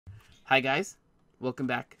Hi guys, welcome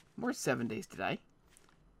back. More 7 Days to Die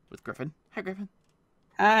with Griffin. Hi Griffin.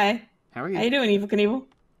 Hi. How are you? How you doing, Evil Knievel?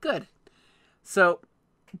 Good. So,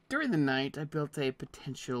 during the night, I built a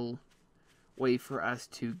potential way for us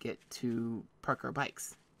to get to park our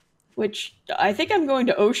bikes. Which I think I'm going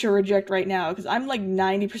to OSHA reject right now because I'm like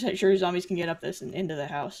 90% sure zombies can get up this and into the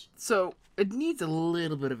house. So, it needs a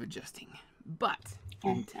little bit of adjusting. But,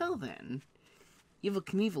 until then, Evil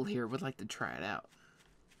Knievel here would like to try it out.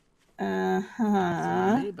 So,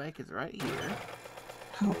 my mini bike is right here.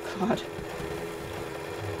 Oh, God.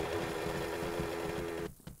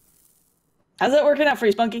 How's that working out for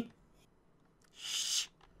you, Spunky? Shh.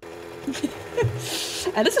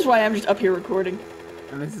 And this is why I'm just up here recording.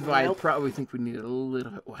 And this is why I probably think we need it a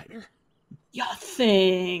little bit wider. You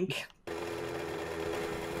think?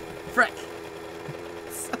 Frick.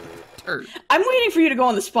 Son of a turd. I'm waiting for you to go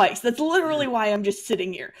on the spikes. That's literally why I'm just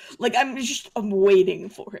sitting here. Like, I'm waiting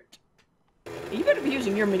for it. You better be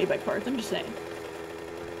using your mini bike parts, I'm just saying.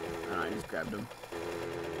 Oh, I just grabbed him.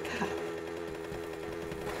 God.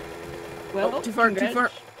 Well, oh, too far, too far.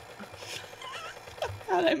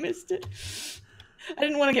 God, I missed it. I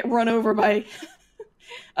didn't want to get run over by...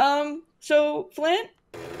 So, Flint?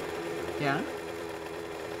 Yeah?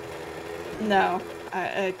 No.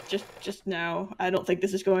 I just no. I don't think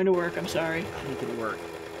this is going to work, I'm sorry. I think it'll work.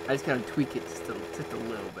 I just gotta tweak it just a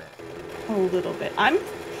little bit. A little bit.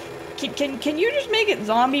 Can you just make it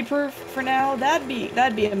zombie proof for now? That'd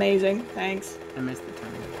be amazing. Thanks. I missed the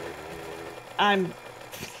turn.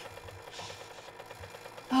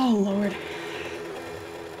 Oh Lord.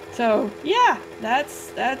 So yeah, that's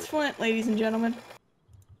Flint, ladies and gentlemen.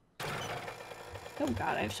 Oh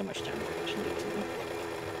God, I have so much time to actually do something.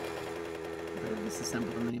 Better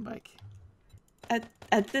disassemble the mini bike.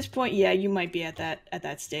 At this point, yeah, you might be at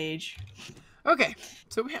that stage. Okay,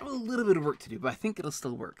 so we have a little bit of work to do, but I think it'll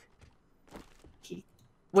still work.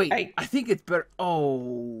 Wait, I think it's better.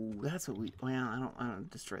 Oh, that's what we. Well, I don't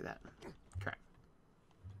destroy that. Crap.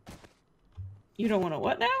 You don't want to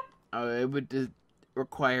what now? Oh, it would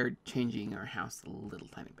require changing our house a little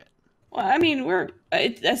tiny bit. Well, I mean,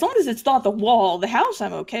 as long as it's not the wall, the house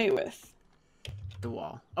I'm okay with. The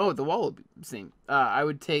wall. Oh, the wall would be the same. I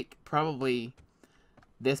would take probably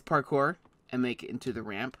this parkour and make it into the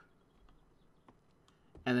ramp,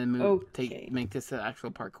 and then make this an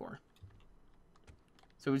actual parkour.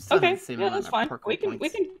 So we still have the same amount of parkour points.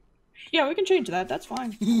 We can change that. That's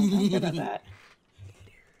fine. I'm good at that.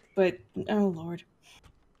 But oh Lord,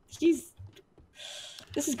 this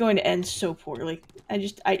is going to end so poorly.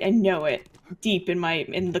 I know it deep in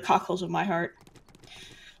the cockles of my heart.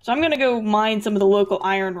 So I'm gonna go mine some of the local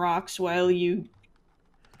iron rocks while you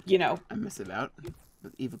know. I mess it out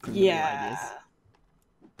with evil yeah.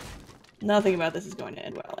 ideas. Nothing about this is going to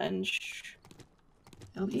end well. And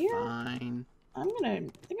it'll be fine. I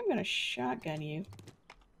think I'm gonna shotgun you.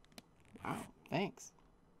 Wow, thanks.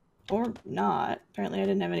 Or not. Apparently I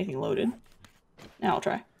didn't have anything loaded. Now I'll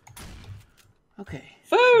try. Okay.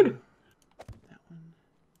 Food! That one.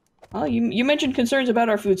 Well, you mentioned concerns about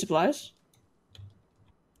our food supplies.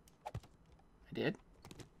 I did?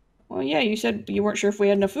 Well, yeah, you said you weren't sure if we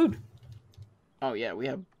had enough food. Oh, yeah, we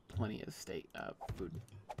have plenty of food.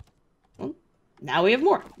 Well, now we have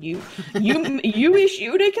more. You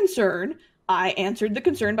issued a concern. I answered the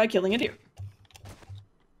concern by killing a deer.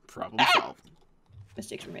 Problem solved.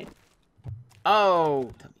 Mistakes were made.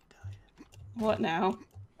 Oh! Tell me you died. What now?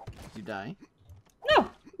 Did you die? No,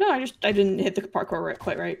 I didn't hit the parkour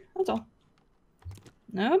quite right. That's all.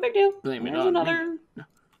 No big deal. Blame it There's on another. me. No.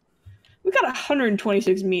 We got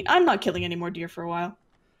 126 meat. I'm not killing any more deer for a while.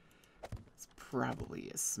 It's probably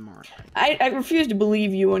a smart idea. I refuse to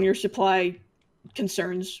believe you on your supply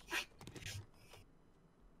concerns.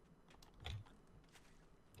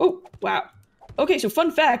 Oh, wow. Okay, so fun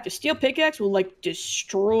fact, a steel pickaxe will, like,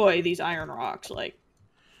 destroy these iron rocks, like...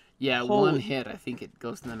 Yeah, one hit, I think it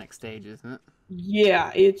goes to the next stage, isn't it?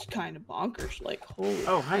 Yeah, it's kind of bonkers, like, holy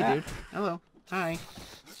Oh, hi, crap. dude. Hello. Hi.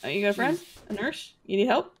 Oh, you got a friend? A nurse? You need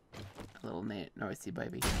help? A little noisy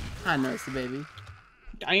baby. Hi, noisy baby.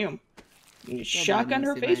 Damn. You just shotgun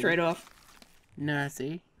her face right off.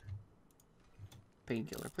 Noisy.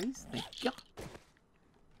 Painkiller, please. Thank you.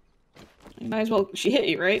 You might as well... She hit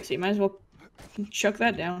you, right? So you might as well chuck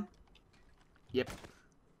that down. Yep.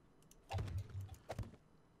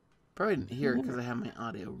 Probably didn't hear it because I have my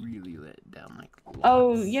audio really let down like lots.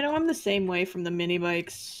 Oh, you know, I'm the same way from the mini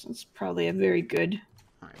bikes. It's probably a very good...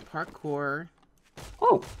 Alright, parkour.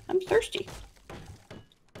 Oh, I'm thirsty.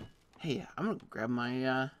 Hey, I'm gonna grab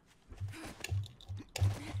my,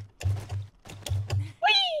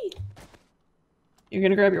 Whee! You're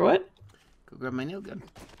gonna grab your what? Go grab my nail gun.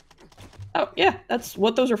 Oh, yeah, that's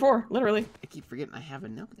what those are for, literally. I keep forgetting I have a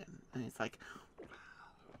nail gun. And it's like,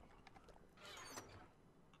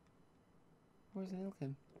 where's the nail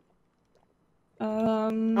gun?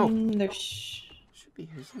 There's... Should be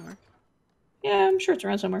here somewhere. Yeah, I'm sure it's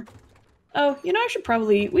around somewhere. Oh, you know, I should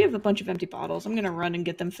probably... We have a bunch of empty bottles. I'm gonna run and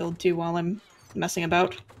get them filled, too, while I'm messing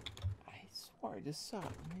about. I swore I just saw it.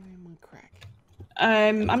 Maybe I'm on crack.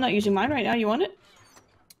 I'm not using mine right now. You want it?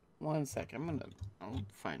 1 sec. I'll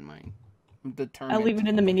find mine. I'm determined. I'll leave it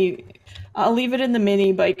in the mini... I'll leave it in the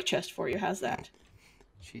mini bike chest for you. How's that?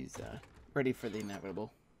 She's, ready for the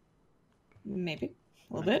inevitable. Maybe.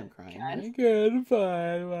 A little bit. I'm crying. I can't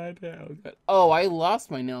find my nail gun. Oh, I lost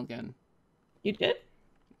my nail gun. You did?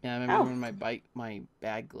 Yeah, I remember when my bag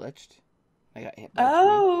glitched. I got hit by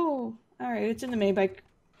Oh! Alright, it's in the mini bike.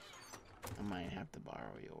 I might have to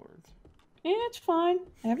borrow yours. Yeah, it's fine.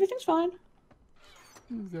 Everything's fine.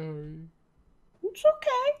 I'm sorry. It's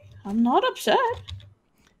okay. I'm not upset.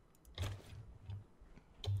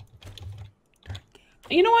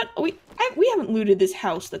 You know what? We haven't looted this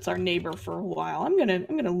house that's our neighbor for a while. I'm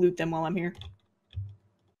gonna loot them while I'm here.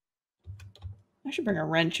 I should bring a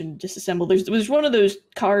wrench and disassemble. There's one of those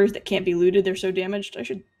cars that can't be looted. They're so damaged. I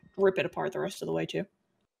should rip it apart the rest of the way too.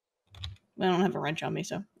 I don't have a wrench on me,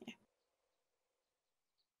 so yeah.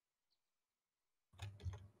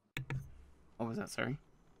 What was that? Sorry.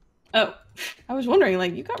 Oh, I was wondering.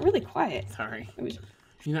 Like, you got really quiet. Sorry.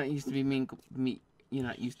 You're not used to You're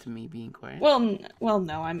not used to me being quiet. Well,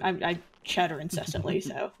 no. I chatter incessantly,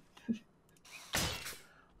 so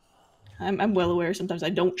I'm well aware. Sometimes I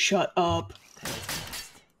don't shut up.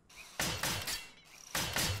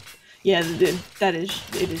 Yeah, it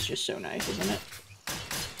is just so nice, isn't it?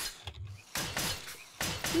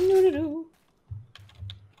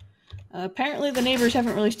 Apparently the neighbors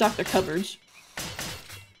haven't really stocked their cupboards.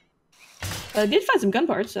 I did find some gun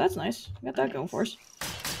parts, so that's nice. We got that going for us.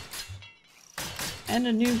 And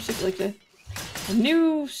a new a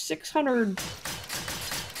new 600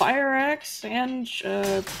 fire axe and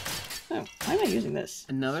oh, why am I using this?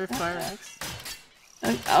 Another fire axe?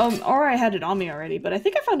 Or I had it on me already, but I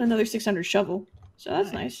think I found another 600 shovel, so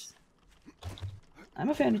that's nice. I'm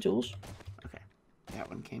a fan of tools. Okay, that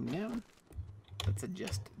one came down. Let's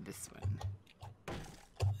adjust this one.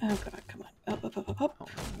 Oh god, come on. Up. Oh,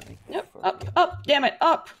 Yep, up, damn it,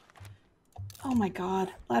 up! Oh my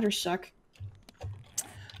god, ladders suck.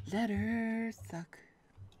 Ladders suck.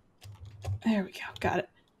 There we go, got it.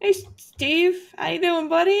 Hey, Steve, how you doing,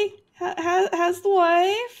 buddy? How's the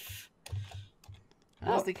wife?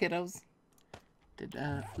 How's the kiddos? Did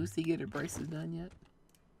Lucy get her braces done yet?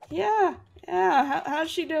 Yeah. How's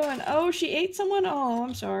she doing? Oh, she ate someone? Oh,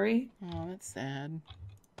 I'm sorry. Oh, that's sad.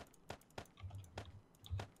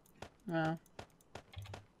 Well.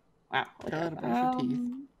 Wow. Tell her to brush her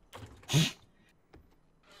teeth.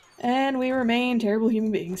 And we remain terrible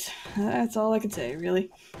human beings. That's all I can say,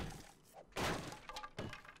 really.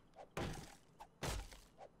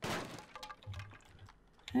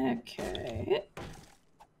 Okay.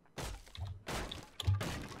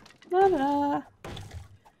 La-da-da.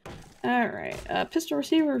 Alright, pistol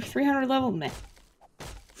receiver, 300 level, meh.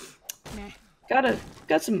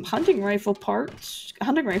 Got some hunting rifle parts,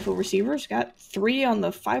 hunting rifle receivers, got 3 on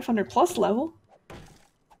the 500 plus level.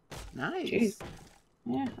 Nice. Jeez.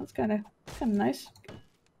 Yeah, that's kind of nice.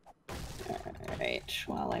 Alright,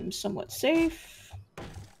 while I'm somewhat safe,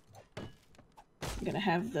 I'm gonna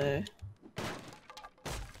have the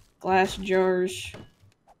glass jars.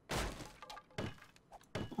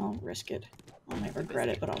 I'll risk it. I might regret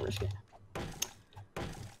it, but I'll risk it.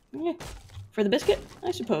 Yeah. For the biscuit,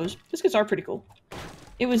 I suppose. Biscuits are pretty cool.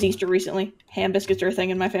 It was Easter recently. Ham biscuits are a thing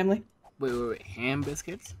in my family. Wait. Ham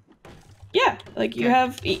biscuits? Yeah, like you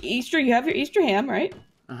have Easter, you have your Easter ham, right?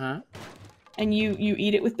 Uh-huh. And you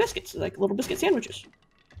eat it with biscuits, like little biscuit sandwiches.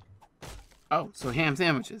 Oh, so ham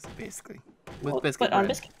sandwiches, basically. With biscuit but on bread.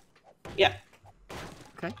 biscuit. Yeah.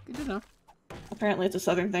 Okay, good to know. Apparently it's a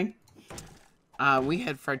southern thing. We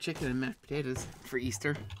had fried chicken and mashed potatoes for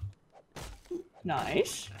Easter.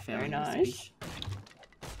 Nice. Very nice.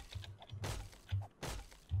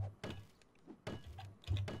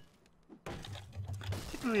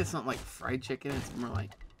 Technically it's not like fried chicken, it's more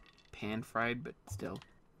like pan fried, but still.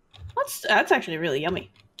 That's actually really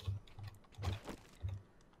yummy.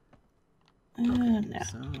 No.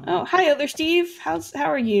 So... Oh, hi, other Steve. How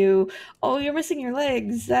are you? Oh, you're missing your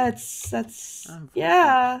legs. That's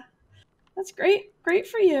yeah. That's great. Great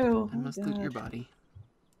for you. I must loot your body.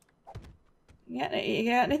 You got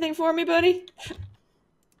anything for me, buddy?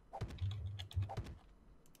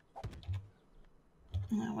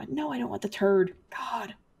 No, I don't want the turd.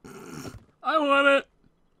 God. I want it.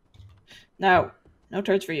 No. No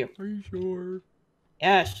turds for you. Are you sure?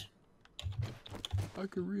 Yes. I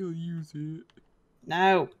could really use it.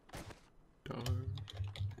 No. Darn.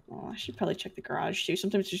 Oh, I should probably check the garage too.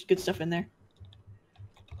 Sometimes there's good stuff in there.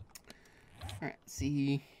 Alright,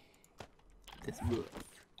 see this book.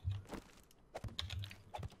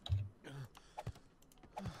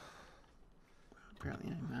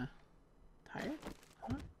 Apparently I'm tired?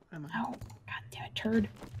 Huh? What am I? Oh, god damn it, turd.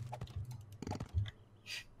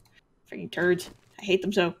 Freaking turds. I hate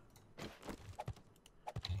them so.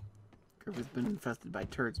 Griff's been infested by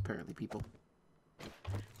turds, apparently, people.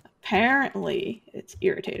 Apparently, it's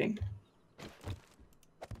irritating.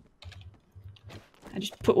 I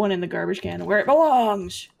just put one in the garbage can where it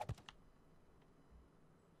belongs.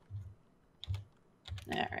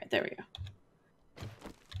 Alright, there we go.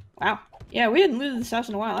 Wow. Yeah, we hadn't looted this house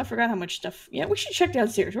in a while. I forgot how much stuff... Yeah, we should check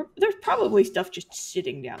downstairs. There's probably stuff just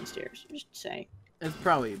sitting downstairs. I'm just saying. It's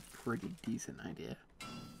probably a pretty decent idea.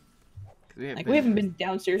 We haven't been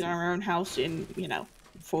downstairs in our own house in, you know,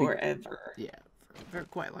 forever. Yeah, for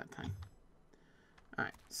quite a long time.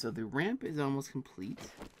 Alright, so the ramp is almost complete.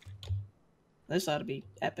 This ought to be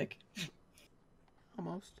epic.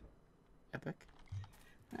 Almost. Epic.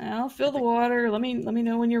 I'll fill the water. Let me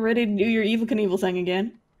know when you're ready to do your Evel Knievel thing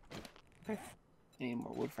again. Okay. Any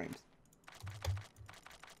more wood frames?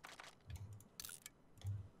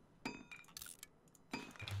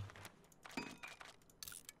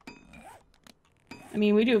 I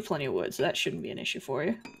mean, we do have plenty of wood, so that shouldn't be an issue for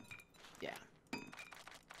you. Yeah. I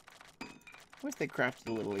wish they crafted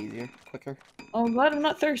a little easier, quicker. Oh, I'm glad I'm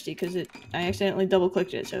not thirsty, because I accidentally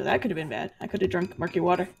double-clicked it, so that could have been bad. I could have drunk murky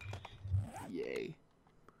water. Yay.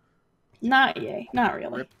 Not yay. Not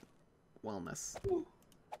really. Rip wellness.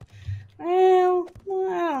 Well,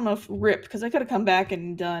 I don't know if rip, because I could have come back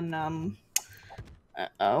and done,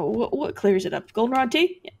 what clears it up? Goldenrod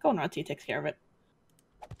tea? Yeah, goldenrod tea takes care of it.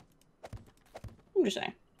 I'm just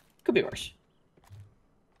saying. Could be worse.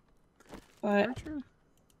 But...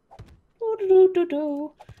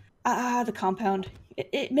 the compound.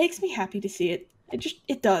 It makes me happy to see it.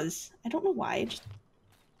 It does. I don't know why.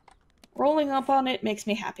 Rolling up on it makes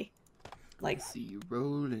me happy. Like, I see you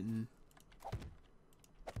rolling.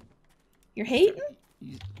 You're hating?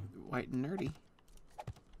 You white and nerdy.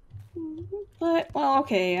 But, well,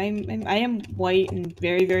 okay. I am white and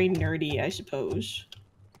very, very nerdy, I suppose.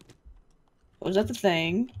 Was that the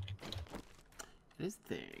thing? It is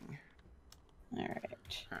thing.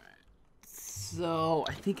 Alright. Alright. So,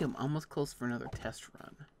 I think I'm almost close for another test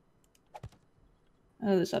run.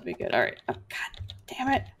 Oh, this ought to be good. Alright. Oh, god damn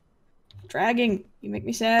it. Dragging. You make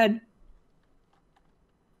me sad.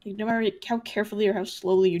 Like, no matter how carefully or how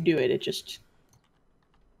slowly you do it, it just...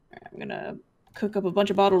 Alright, I'm gonna cook up a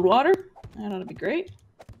bunch of bottled water. That ought to be great.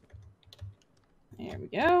 There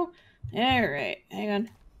we go. Alright, hang on.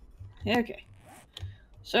 Okay.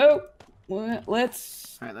 So,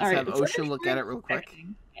 let's... Alright, let's have OSHA look at it real quick.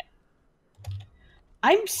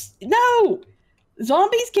 No!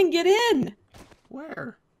 Zombies can get in!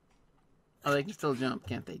 Where? Oh, they can still jump,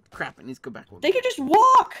 can't they? Crap, it needs to go back. They can just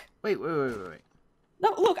walk! Wait.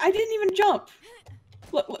 No, look, I didn't even jump.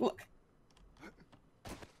 Look.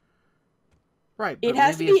 Right, but it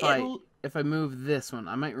has maybe to be if I move this one,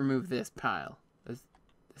 I might remove this pile. This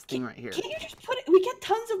thing right here. Can't you just put it... We get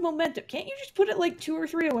tons of momentum. Can't you just put it like 2 or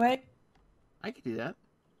 3 away? I could do that.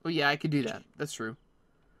 Oh yeah, I could do that. That's true.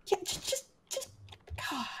 Yeah, just...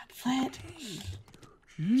 God, Flint.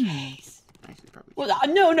 Jeez. Actually, probably. Well,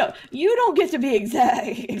 no. You don't get to be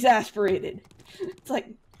exasperated. It's like...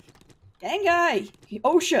 Dang guy.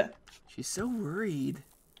 OSHA. She's so worried.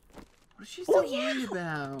 What is she so worried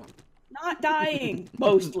about? Not dying,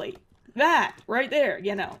 mostly. That, right there,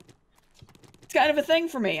 you know. It's kind of a thing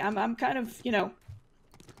for me. I'm kind of, you know,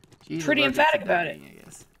 She's pretty emphatic about it. I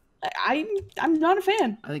guess. I'm not a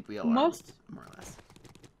fan. I think we all Most. are, more or less.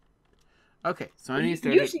 Okay, so I need to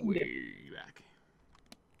start it way back.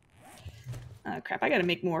 Oh, crap. I gotta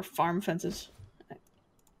make more farm fences.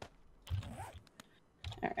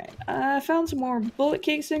 Alright. I found some more bullet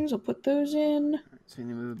casings. I'll put those in. Right, so we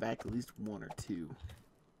need to move it back at least 1 or 2.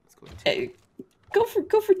 Let's go 2. Hey, go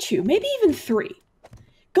for 2. Maybe even 3.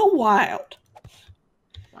 Go wild.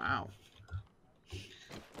 Wow.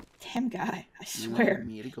 Damn guy. I swear. You want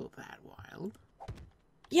me to go that wild?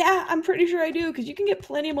 Yeah, I'm pretty sure I do, because you can get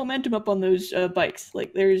plenty of momentum up on those bikes.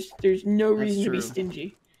 Like, there's no reason to be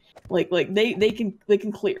stingy. Like they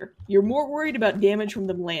can clear. You're more worried about damage from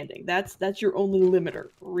them landing. That's your only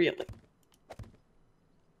limiter, really.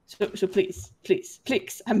 So please,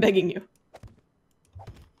 I'm begging you.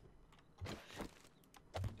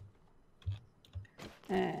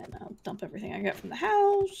 And I'll dump everything I got from the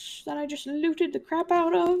house that I just looted the crap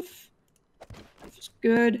out of. Life is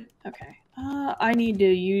good. Okay. I need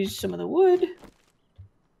to use some of the wood.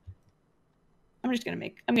 I'm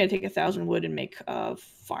gonna take 1,000 wood and make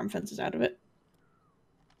farm fences out of it.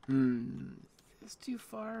 It's too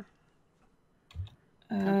far.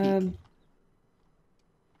 There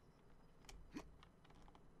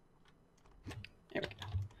we go.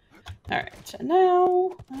 Alright, so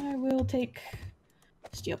now I will take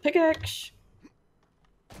steel pickaxe.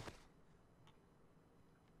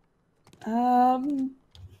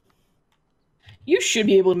 You should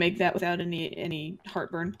be able to make that without any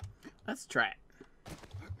heartburn. Let's try it.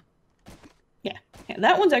 Yeah,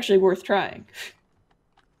 that one's actually worth trying.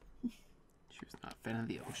 She was not a fan of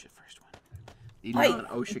the OSHA first one. The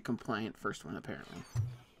non-OSHA compliant first one, apparently.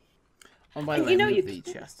 Oh, by the way, move the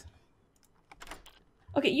chest.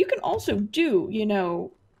 Okay, you can also do, you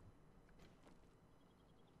know...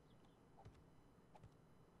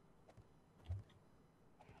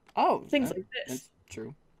 Oh, things like this. That's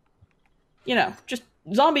true. You know, just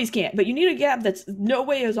zombies can't, but you need a gap that's no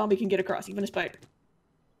way a zombie can get across, even a spider.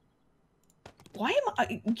 Why am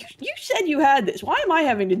I... You said you had this. Why am I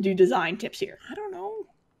having to do design tips here? I don't know.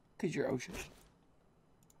 Because you're OSHA.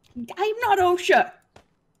 I'm not OSHA.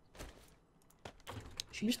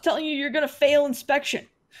 I'm just telling you, you're going to fail inspection.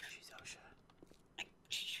 She's OSHA.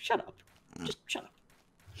 Shut up. Just shut up.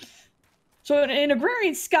 So in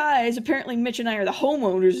Agrarian Skies, apparently Mitch and I are the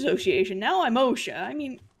Homeowners Association. Now I'm OSHA. I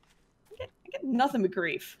mean, I get nothing but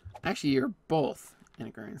grief. Actually, you're both in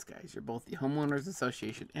Agrarian Skies. You're both the Homeowners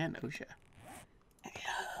Association and OSHA.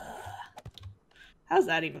 How's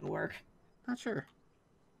that even work? Not sure.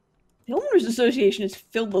 The Homeowners Association is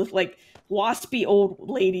filled with, like, waspy old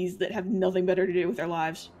ladies that have nothing better to do with their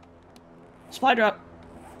lives. Supply drop.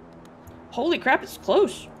 Holy crap, it's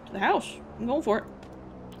close to the house. I'm going for it.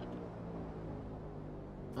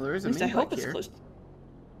 Well, there is a At least I mini hope bike it's here. close.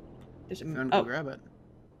 There's a... If you want to go grab it.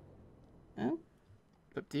 Oh?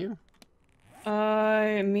 It's up to you.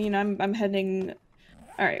 I mean, I'm heading...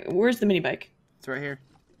 Alright, where's the mini bike? It's right here.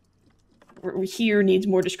 Here needs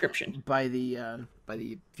more description. By the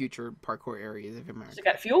future parkour areas of America. Has it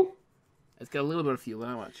got fuel? It's got a little bit of fuel,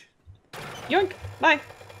 not much. Yoink! Bye!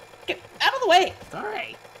 Get out of the way! It's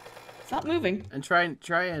alright. It's not moving. And try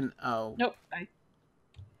and oh. Nope. Bye.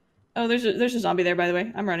 Oh, there's a zombie there, by the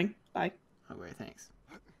way. I'm running. Bye. Oh great, thanks.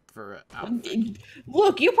 For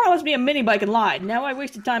Look, you promised me a mini bike and lied. Now I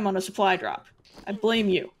wasted time on a supply drop. I blame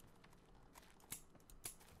you.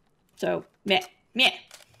 So, meh. I'm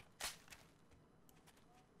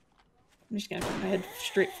just gonna put my head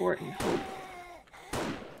straight for it and hope.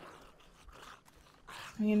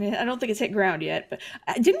 I mean, I don't think it's hit ground yet, but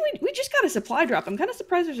didn't we just got a supply drop? I'm kind of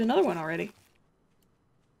surprised there's another one already.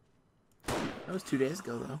 That was 2 days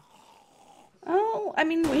ago, though. Oh, I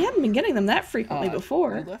mean, we haven't been getting them that frequently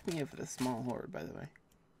before. You left me in with a small horde, by the way.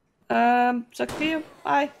 Sucks for you.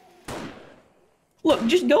 Bye. Look,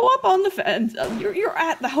 just go up on the fence. You're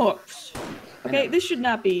at the hooks. Okay, this should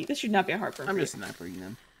not be a heartburn. I'm just snipering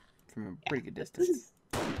them from a pretty good distance.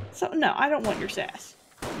 So no, I don't want your sass.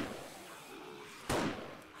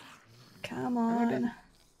 Come on.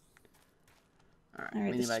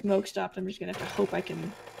 Alright, the smoke stopped. I'm just gonna have to hope I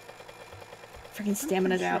can freaking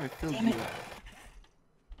stamina out. Damn it.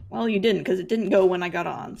 Well, you didn't, because it didn't go when I got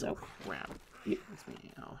on, so. Crap. That's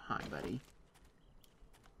me. Oh, hi, buddy.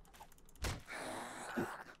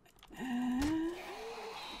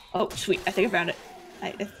 Oh, sweet. I think I found it.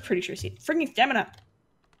 I'm pretty sure I see it. Freaking stamina!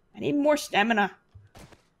 I need more stamina.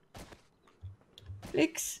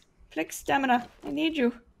 Flix stamina. I need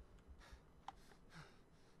you.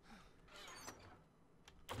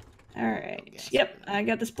 Alright. Yep, I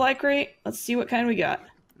got the supply crate. Let's see what kind we got.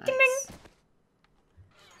 Nice. Ding ding!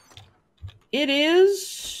 It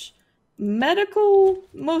is medical,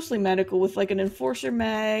 mostly medical, with like an enforcer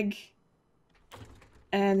mag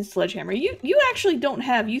and sledgehammer. You actually don't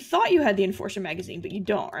have, you thought you had the enforcer magazine, but you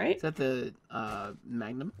don't, right? Is that the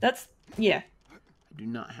Magnum? Yeah. I do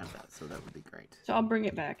not have that, so that would be great. So I'll bring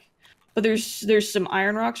it back. But there's some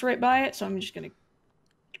iron rocks right by it, so I'm just gonna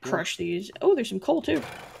crush these. Oh, there's some coal too.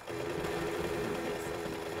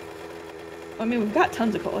 I mean, we've got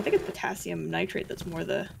tons of coal. I think it's potassium nitrate that's more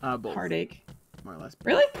the heartache. More or less.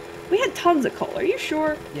 Really? We had tons of coal. Are you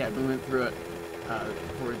sure? Yeah, we went through it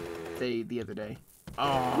the other day.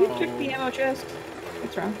 Oh. You took the ammo chest.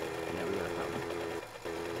 What's wrong? Yeah, we got a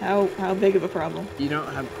problem. How big of a problem? You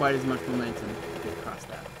don't have quite as much momentum to get across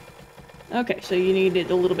that. Okay, so you need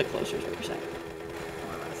it a little bit closer is what you're saying.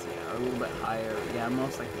 More or less, yeah. Or a little bit higher. Yeah,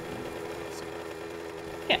 most likely.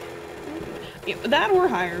 Yeah. that or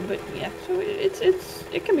higher, but yeah. So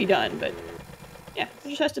it can be done, but yeah, there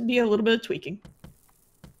just has to be a little bit of tweaking.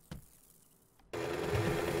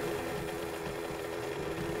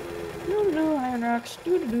 No, iron rocks.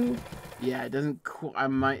 Doo. Yeah, it doesn't. I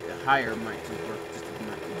might higher might just work just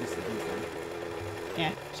a decent.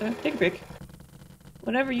 Yeah. So take a pick.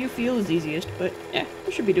 Whatever you feel is easiest, but yeah,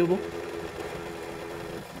 it should be doable.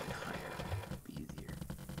 Higher, be easier.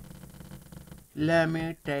 Let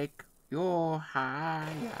me take your higher.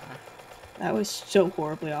 That was so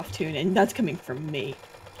horribly off tune, and that's coming from me.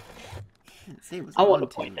 I didn't say it was I want to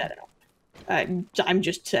on point tune. that out. I'm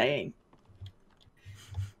just saying.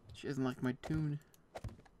 She doesn't like my tune.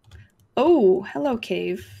 Oh, hello,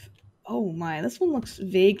 cave. Oh my, this one looks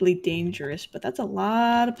vaguely dangerous, but that's a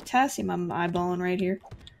lot of potassium I'm eyeballing right here.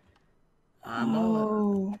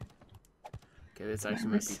 Oh. Okay, this actually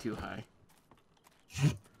might be too high.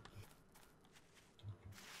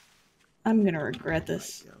 I'm gonna regret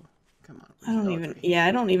this. Come on.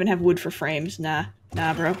 I don't even have wood for frames. Nah,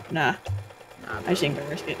 bro. Nah. Bro. I just ain't gonna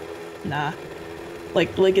risk it. Nah.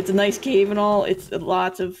 Like it's a nice cave and all. It's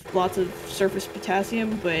lots of surface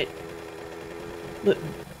potassium, but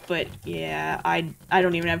yeah, I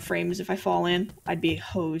don't even have frames. If I fall in, I'd be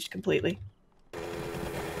hosed completely.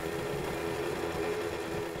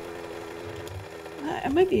 I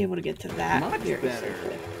might be able to get to that. Much better.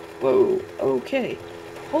 Safely. Whoa. Okay.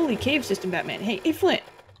 Holy cave system, Batman. Hey, Flint.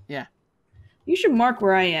 Yeah. You should mark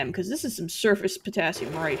where I am, because this is some surface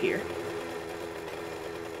potassium right here.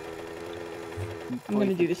 I'm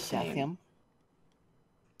gonna do the same.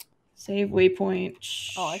 Save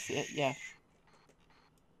waypoint. Oh, I see it. Yeah.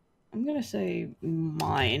 I'm gonna say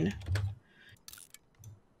mine.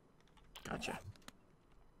 Gotcha.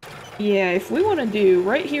 Yeah, if we want to do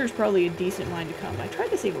right here is probably a decent line to come. I tried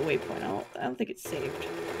to save a waypoint. I don't think it's saved.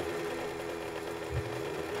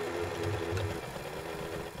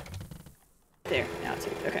 There, now it's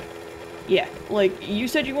saved. Okay. Yeah, like you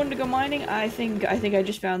said, you wanted to go mining. I think I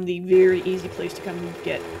just found the very easy place to come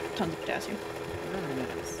get tons of potassium. Very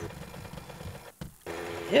nice.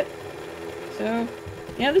 Yep. So,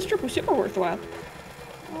 yeah, this trip was super worthwhile.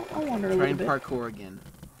 I'll wander a little bit. Try and parkour again.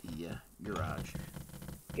 The garage.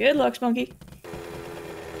 Good luck, Spunky. I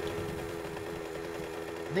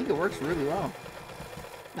think it works really well.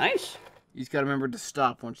 Nice. You just gotta remember to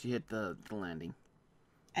stop once you hit the landing.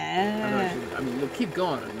 Ah. I mean, you'll keep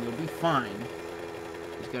going and you'll be fine.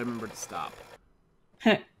 You just gotta remember to stop.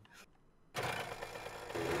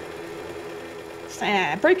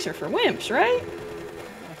 Brakes are for wimps, right?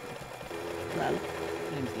 Well.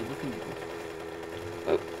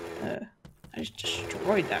 Oh, I just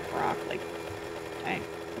destroyed that rock. Like, dang.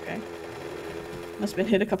 Okay. Must have been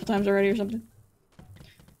hit a couple times already or something.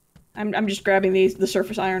 I'm just grabbing the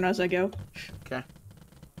surface iron as I go. Okay.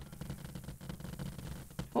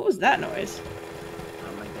 What was that noise?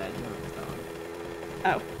 Oh my god, you know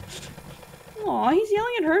Oh. Aw, he's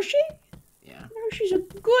yelling at Hershey? Yeah. Hershey's a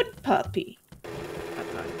good puppy.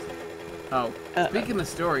 At times. Oh, speaking of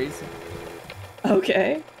stories.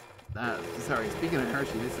 Okay. Sorry, speaking of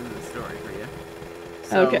Hershey, this is a story for you.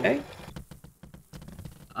 So, okay.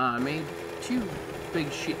 I made 2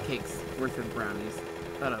 big sheet cakes worth of brownies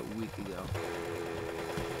about a week ago.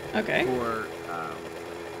 Okay. For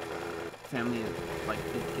family, like,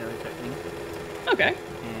 get together type thing. Okay.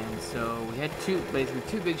 And so we had basically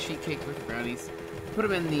two big sheet cakes worth of brownies. Put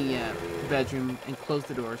them in the bedroom and closed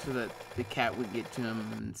the door so that the cat would get to them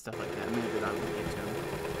and stuff like that. Maybe the dog would get to them.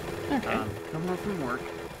 Okay. Come home from work.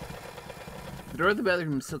 The door of the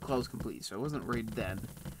bedroom was still closed completely, so I wasn't worried then.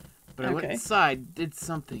 But I went inside, did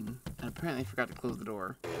something, and apparently forgot to close the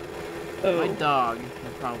door. Oh. My dog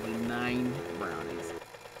had probably 9 brownies.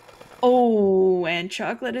 Oh, and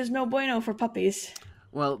chocolate is no bueno for puppies.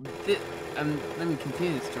 Well, let me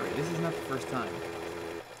continue the story. This is not the first time.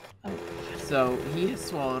 Oh. So, he has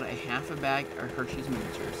swallowed a half a bag of Hershey's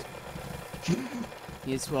miniatures.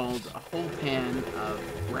 He has swallowed a whole pan of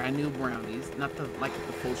brand new brownies. Not the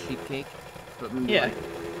full sheet cake, but maybe like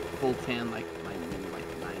a full pan, like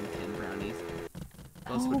 9-10 brownies.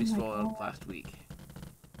 Plus what he swallowed last week.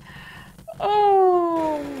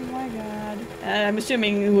 Oh my god. I'm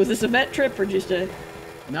assuming, was this a vet trip or just a...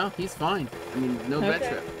 No, he's fine. I mean, no vet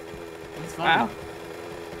trip. He's fine. Wow.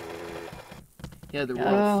 Yeah, there were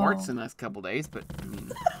farts in the last couple days, but I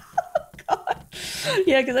mean... God.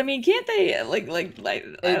 Yeah, because I mean, can't they, I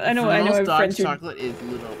know I have friends who... chocolate is a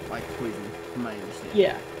little, like, poison, from my understanding.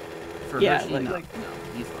 Yeah. For Hershey, no,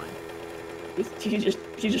 he's fine.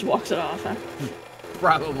 He just walks it off, huh?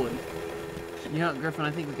 Probably. You know, Griffin,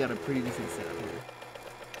 I think we got a pretty decent setup here.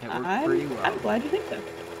 It worked pretty well. I'm glad you think so.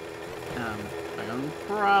 My only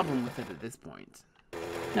problem with it at this point.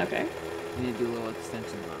 Okay. I need to do little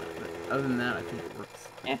extensions on it, but other than that, I think it works.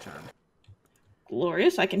 Yeah. Charm.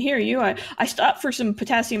 Glorious, I can hear you. I stopped for some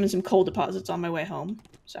potassium and some coal deposits on my way home.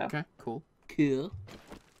 So. Okay, cool. Cool.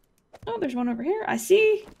 Oh, there's one over here. I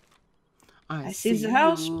see. I see the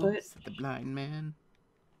house, but... Said the blind man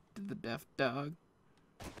to the deaf dog.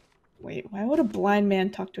 Wait, why would a blind man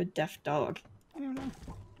talk to a deaf dog? I don't know.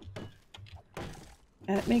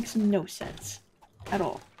 That makes no sense. At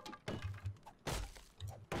all.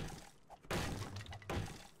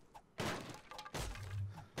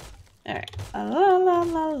 Alright. La la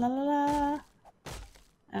la la la.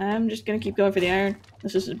 I'm just gonna keep going for the iron.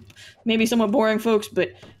 This is maybe somewhat boring, folks,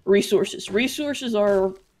 but resources. Resources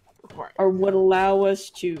are what allow us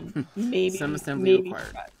to maybe... Some assembly maybe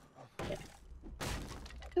required. Yeah.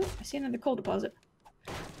 Oh, I see another coal deposit.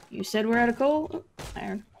 You said we're out of coal? Oh,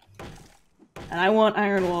 iron. And I want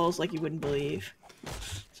iron walls like you wouldn't believe.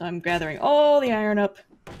 So I'm gathering all the iron up.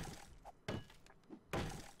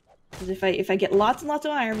 Because if I get lots and lots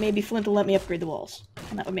of iron, maybe Flint will let me upgrade the walls.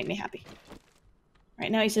 And that would make me happy.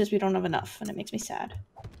 Right now he says we don't have enough, and it makes me sad.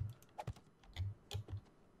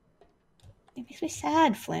 It makes me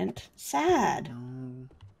sad, Flint. Sad. No.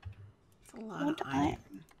 It's a lot of iron.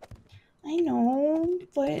 I know,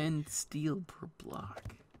 but... 10 steel per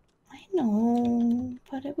block. I know,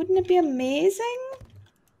 but wouldn't it be amazing?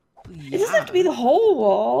 Yeah. It doesn't have to be the whole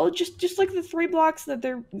wall, just like the 3 blocks that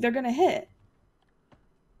they're gonna hit.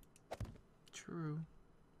 True.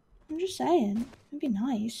 I'm just saying. It'd be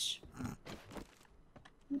nice.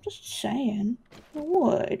 I'm just saying. It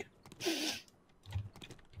would.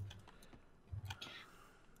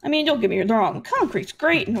 I mean, don't get me wrong. Concrete's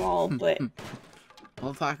great and all, but...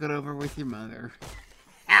 We'll talk it over with your mother.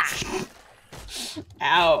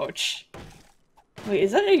 Ouch. Wait,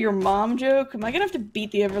 is that a your mom joke? Am I gonna have to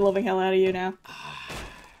beat the ever-loving hell out of you now?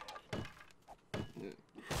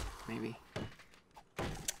 Maybe.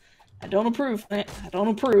 I don't approve, man. I don't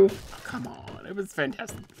approve. Oh, come on. It was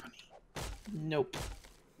fantastically funny. Nope.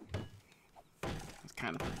 It was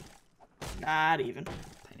kind of funny. Not even.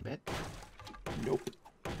 Tiny bit. Nope.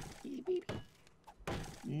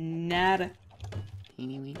 Nada.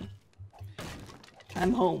 Teeny weeny.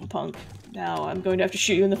 I'm home, punk. Now I'm going to have to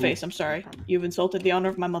shoot you in the face. I'm sorry. You've insulted the honor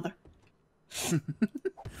of my mother.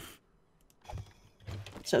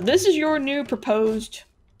 So this is your new proposed...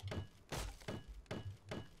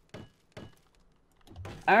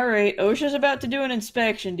 Alright, OSHA's about to do an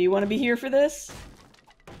inspection. Do you want to be here for this?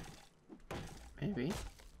 Maybe.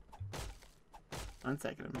 1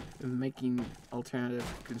 second. I'm making alternative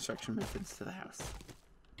construction methods to the house.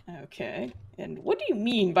 Okay. And what do you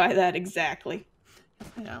mean by that exactly?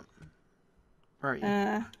 Yeah. Where are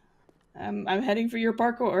you? I'm heading for your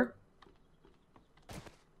parkour.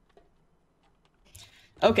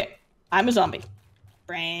 Okay. I'm a zombie.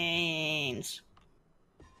 Brains.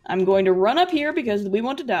 I'm going to run up here because we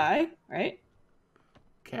want to die, right?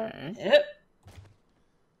 Okay. Yep.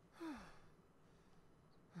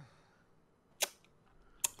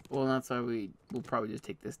 Well, that's why we'll probably just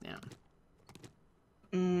take this down.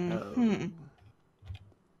 Mm-hmm. Oh.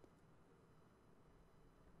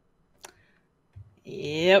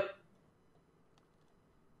 Yep.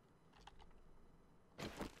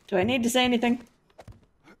 Do I need to say anything?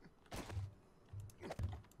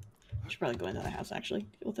 I should probably go into the house, actually.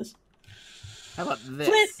 Deal with this. How about this?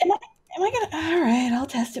 Flint, am I gonna... Alright, I'll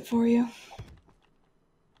test it for you.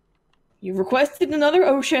 You've requested another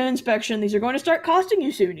OSHA inspection. These are going to start costing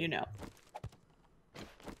you soon, you know.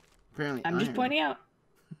 Apparently I'm just iron. pointing out.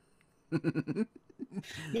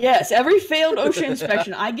 Yes, every failed OSHA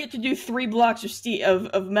inspection, I get to do 3 blocks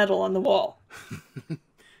of metal on the wall.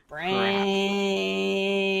 Brains.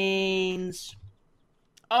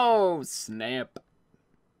 Oh, snap.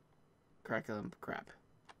 Crackle crap.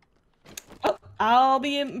 Oh, I'll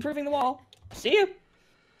be improving the wall. See you.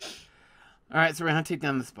 Alright, so we're gonna take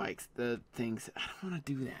down the spikes, the things. I don't want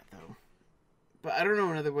to do that, though. But I don't know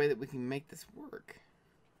another way that we can make this work.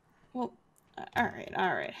 Well,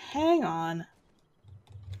 alright. Hang on.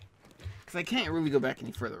 Because I can't really go back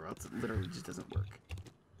any further, or else it literally just doesn't work.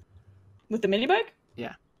 With the mini bike?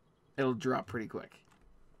 Yeah. It'll drop pretty quick.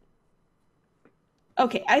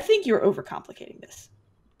 Okay, I think you're overcomplicating this.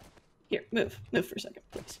 Here, move. Move for a second,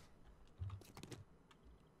 please.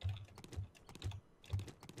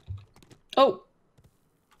 Oh!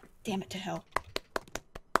 Damn it to hell.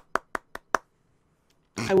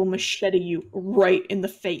 I will machete you right in the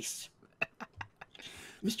face.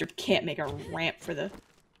 Mr. Can't make a ramp for the...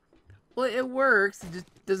 Well, it works. It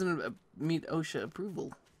just doesn't meet OSHA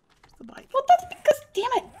approval. It's the bike. Well, that's because...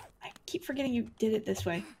 Damn it! I keep forgetting you did it this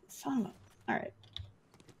way. Son of a... Alright.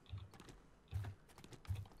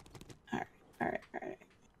 Alright.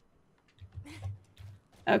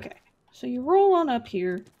 Okay. So you roll on up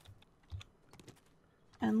here.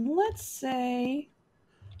 And let's say...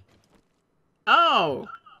 Oh!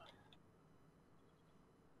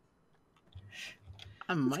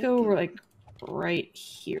 Let's go like right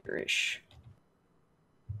here-ish.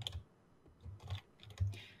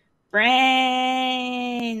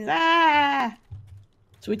 Brains! Ah!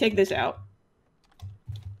 So we take this out.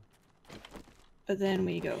 But then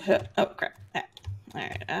we go, huh. Oh crap. Ah.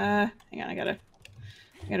 Alright, hang on, I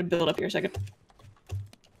gotta build up here a second.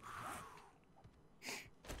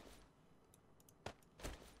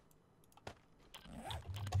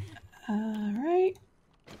 Alright.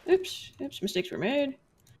 Oops, mistakes were made.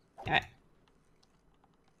 Alright.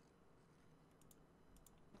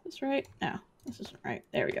 This right? No, this isn't right.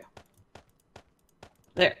 There we go.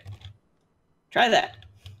 There. Try that.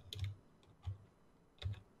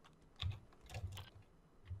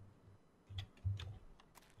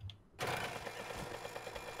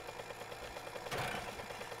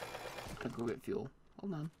 I'll go get fuel.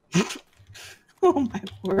 Hold on. Oh my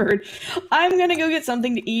word. I'm gonna go get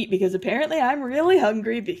something to eat because apparently I'm really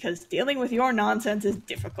hungry because dealing with your nonsense is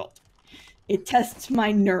difficult. It tests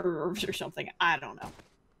my nerves or something. I don't know.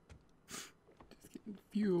 Just getting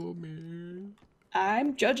fuel, man.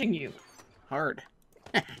 I'm judging you. Hard.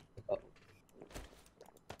 Oh.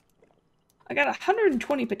 I got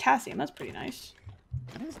 120 potassium. That's pretty nice.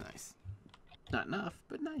 That is nice. Not enough,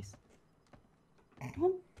 but nice.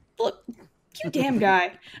 Well, look, you damn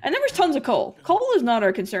guy. And there was tons of coal. Coal is not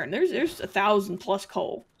our concern. There's 1,000+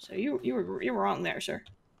 coal. So you were wrong there, sir.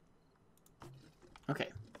 Okay,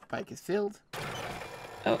 bike is filled.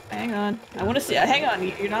 Oh, hang on. I want to see. Hang on.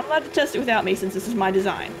 You're not allowed to test it without me since this is my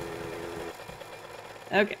design.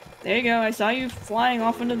 Okay, there you go. I saw you flying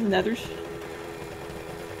off into the nethers.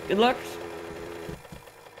 Good luck.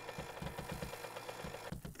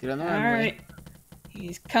 Get on the runway. Alright.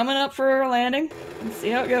 He's coming up for a landing. Let's see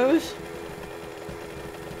how it goes.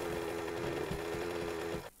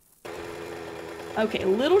 Okay, a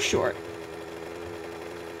little short.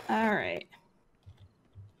 Alright.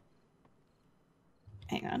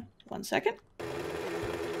 Hang on 1 second.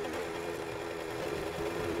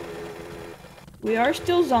 We are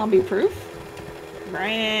still zombie-proof.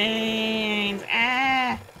 Brains!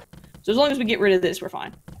 Ah! So as long as we get rid of this, we're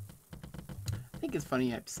fine. I think it's funny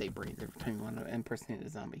you have to say brains every time you want to impersonate a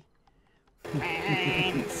zombie.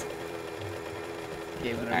 Brains!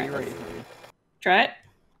 Okay, whenever you're ready for me. Try it.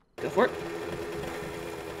 Go for it.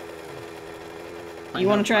 You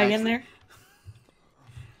want to try again there?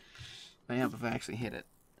 I am if I actually hit it.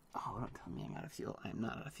 Oh, don't tell me I'm out of fuel. I am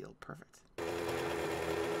not out of fuel. Perfect.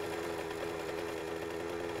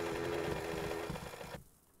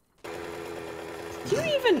 Did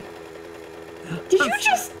you even... Did you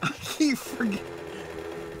just... I keep forgetting.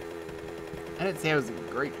 I didn't say I was a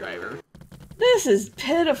great driver. This is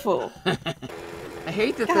pitiful. I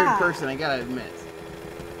hate the third person, I gotta admit.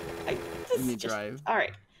 Let me drive.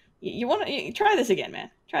 Alright. You want to... Try this again, man.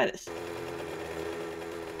 Try this.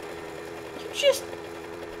 You just...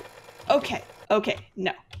 Okay.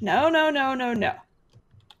 No. No.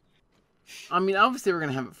 I mean, obviously we're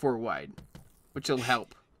gonna have it 4 wide, which will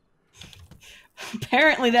help.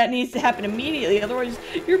 Apparently that needs to happen immediately, otherwise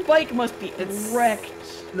your bike must be wrecked.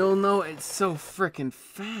 No, it's so frickin'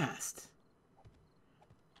 fast.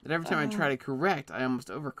 That every time I try to correct, I almost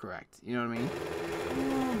overcorrect. You know what I mean?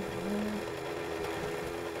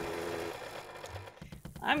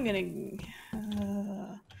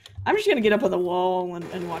 I'm just gonna get up on the wall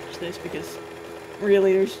and watch this because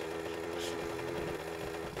really there's...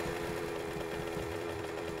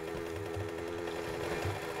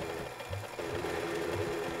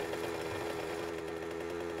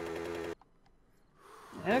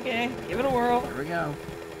 Okay, give it a whirl. There we go.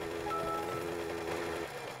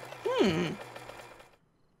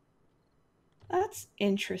 That's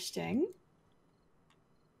interesting.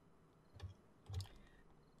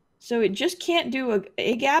 So it just can't do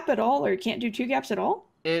a gap at all, or it can't do 2 gaps at all?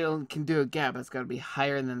 It can do a gap, it's gotta be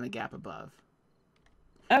higher than the gap above.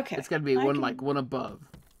 Okay. It's gotta be one above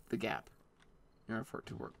the gap in order for it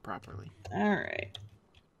to work properly. Alright.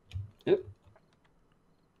 Oop.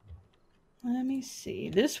 Let me see.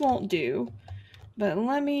 This won't do, but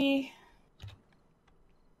let me...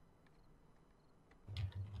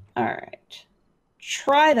 Alright.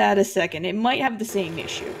 Try that a second. It might have the same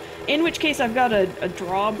issue. In which case I've got a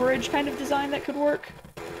drawbridge kind of design that could work.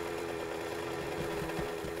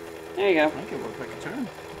 There you go. That could work like a turn.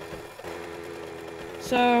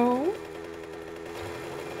 So...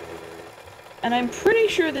 And I'm pretty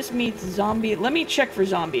sure this meets zombie. Let me check for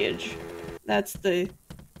zombieage. That's the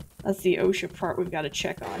OSHA part we've got to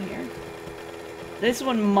check on here. This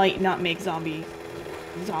one might not make zombie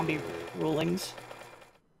rulings.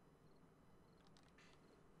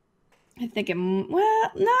 I think it,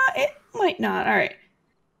 well, no, it might not. All right.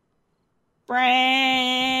 Brains.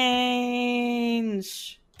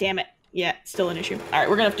 Damn it. Yeah, still an issue. All right,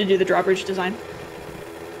 we're gonna have to do the drawbridge design.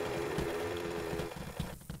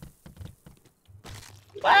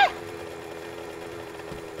 What?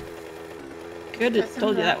 Good, I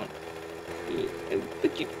told you that one.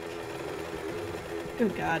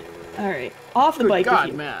 Good God. All right, off the bike. Good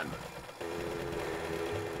God, man.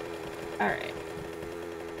 All right.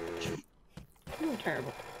 You're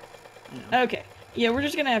terrible. Yeah. Okay. Yeah, we're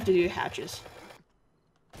just gonna have to do hatches.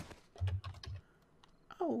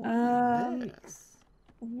 Oh, yes.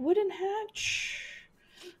 Wooden hatch.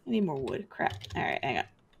 I need more wood. Crap. All right, hang on.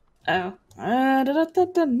 Oh.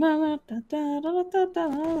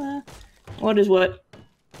 What is what?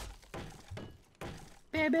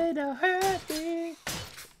 Baby, don't hurt me.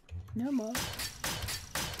 No more.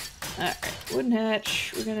 All right, wooden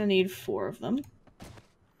hatch. We're gonna need 4 of them.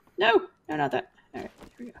 No, not that. All right,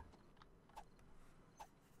 here we go.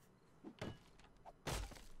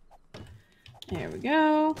 There we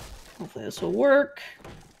go. Hopefully this will work.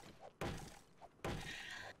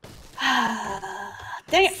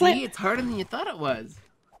 Dang it, Flint! See, it's harder than you thought it was.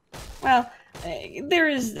 Well, there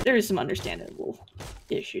is some understandable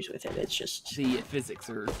issues with it. It's just the physics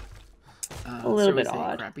are a little bit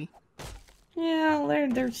odd. Crappy. Yeah,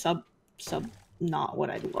 they're sub not what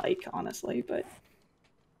I'd like, honestly, but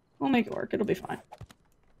we'll make it work. It'll be fine.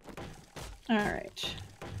 All right.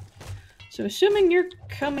 So assuming you're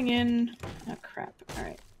coming in... Oh, crap.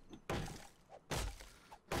 Alright.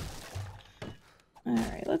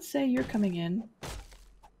 Alright, let's say you're coming in.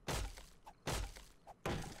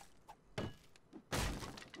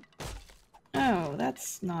 Oh,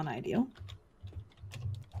 that's non-ideal.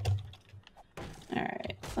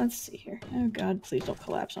 Alright, let's see here. Oh god, please don't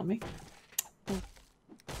collapse on me.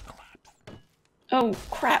 Oh,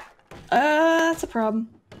 crap. That's a problem.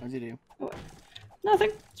 What'd you do? Oh,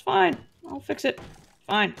 nothing. It's fine. I'll fix it.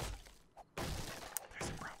 Fine. There's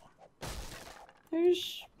a problem.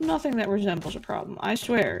 There's nothing that resembles a problem. I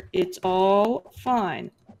swear. It's all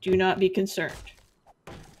fine. Do not be concerned.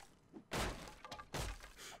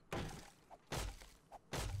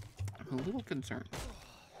 I'm a little concerned.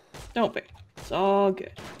 Don't be. It's all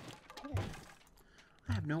good.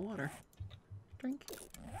 I have no water. Drink.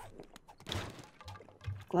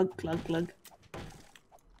 Glug, glug, glug.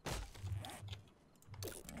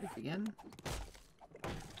 Again.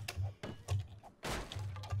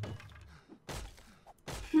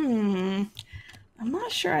 I'm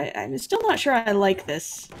not sure. I'm still not sure I like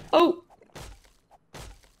this. Oh!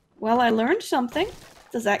 Well, I learned something.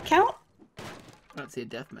 Does that count? I don't see a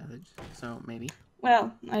death message, so maybe.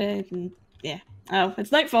 Well, yeah. Oh,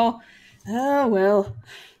 it's nightfall. Oh, well.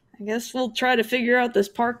 I guess we'll try to figure out this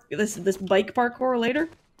bike parkour later.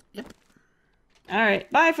 Yep.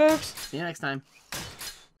 Alright, bye folks! See you next time.